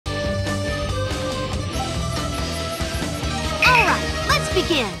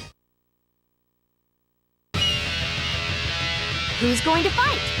begin. Who's going to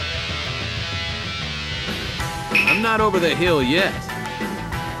fight? I'm not over the hill yet.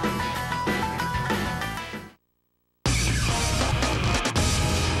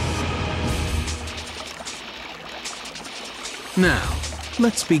 Now,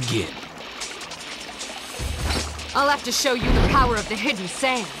 let's begin. I'll have to show you the power of the hidden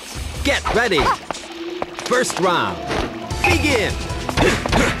sands. Get ready! First round, begin!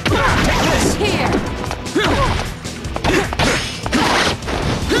 Take this! Here!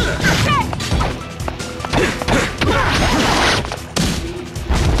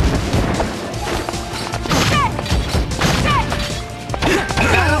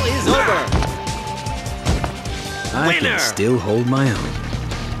 Battle is over! I can still hold my own.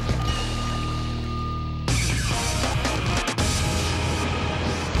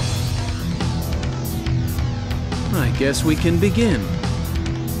 I guess we can begin.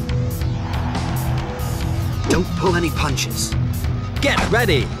 Don't pull any punches. Get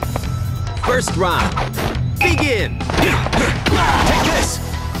ready! First round, begin! Take this!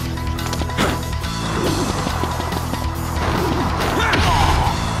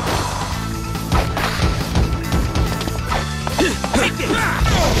 Take this!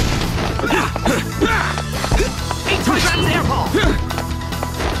 8 kilograms air ball!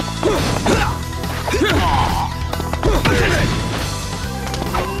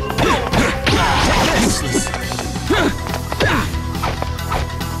 Useless.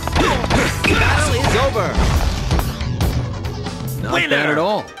 Battle is over. Not bad at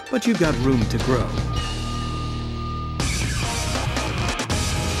all, but you've got room to grow.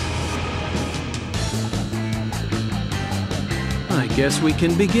 I guess we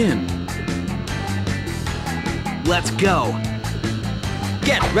can begin. Let's go.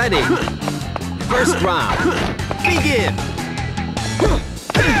 Get ready. First round, begin.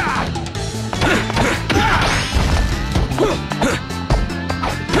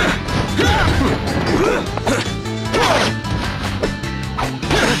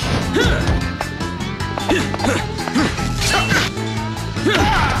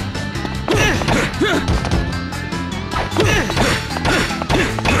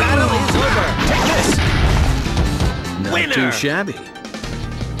 Battle is over. Take this. Not Winner. too shabby.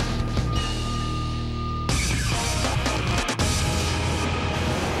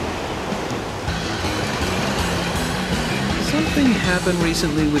 Something happened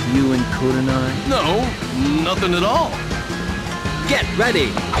recently with you and Kurenai? No, nothing at all. Get ready.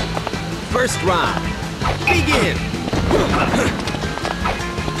 First round, begin.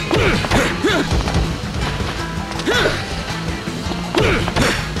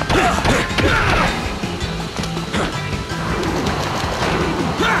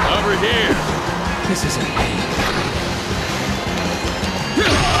 Over here. This is a pain.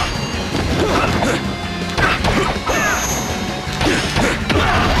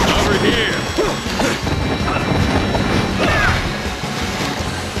 Over here.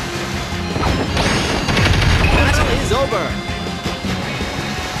 Battle is over.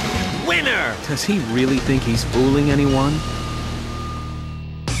 Winner. Does he really think he's fooling anyone?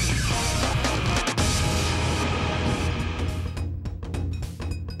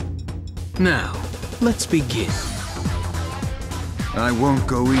 Now, let's begin. I won't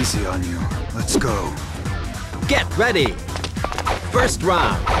go easy on you. Let's go. Get ready. First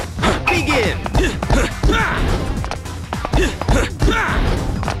round, begin.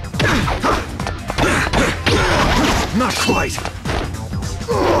 Not quite.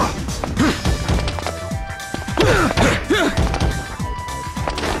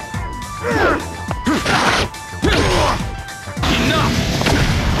 Enough!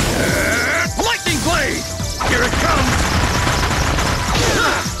 Lightning blade! Here it comes!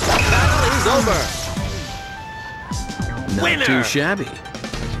 Battle is over. Not Winner. too shabby.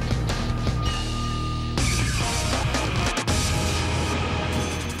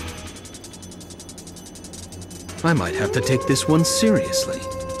 I might have to take this one seriously.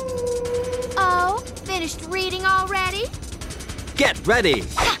 Oh, finished reading already? Get ready.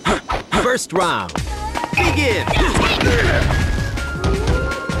 First round, begin.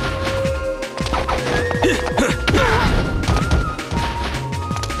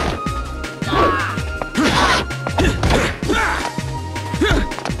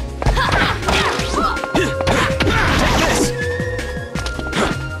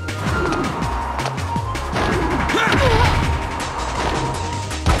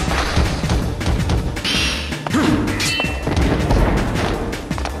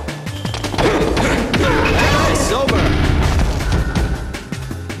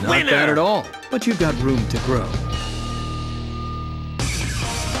 Not bad at all, but you've got room to grow.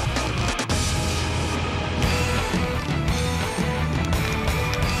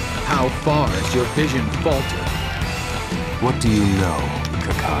 how far has your vision faltered? What do you know,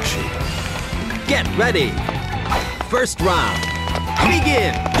 Kakashi? Get ready. First round.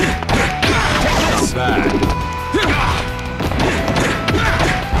 Begin. Not bad.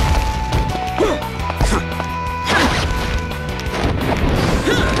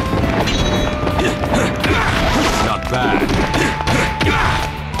 Not bad.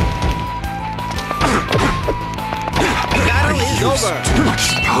 Battle is over. Too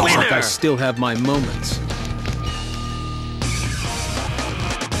much power. Looks like I Winner. still have my moments.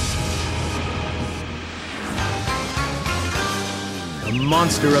 A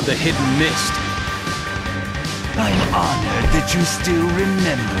monster of the hidden mist. I'm honored that you still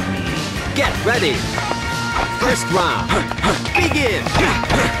remember me. Get ready. First round. Begin.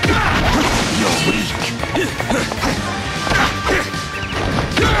 You're weak.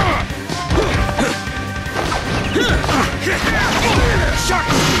 Shark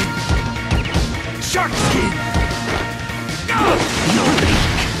skin! Shark skin!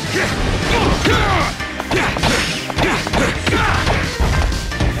 You're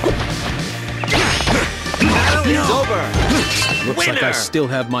Battle is over. Looks like I Winner. still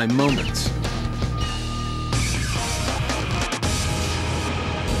have my moments.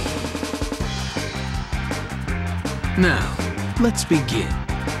 Now, let's begin.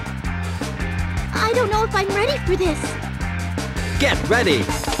 I don't know if I'm ready for this. Get ready.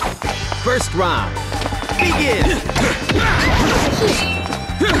 First round. Begin.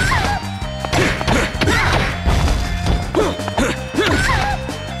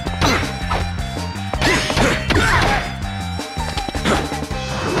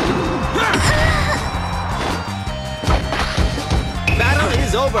 Battle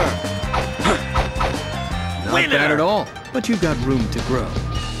is over. Not Winner. bad at all, but you've got room to grow.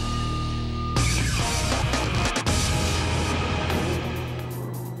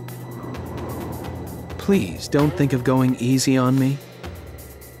 Please don't think of going easy on me.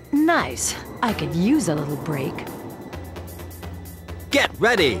 Nice. I could use a little break. Get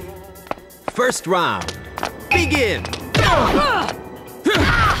ready. First round. Begin.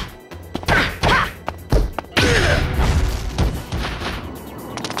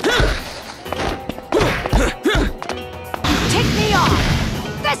 Take me on.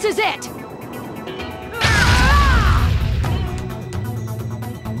 This is it.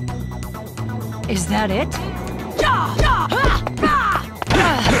 Is that it?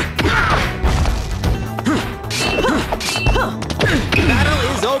 Battle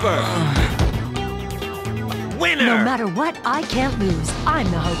is over. Winner. No matter what, I can't lose. I'm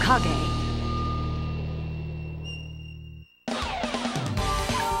the Hokage.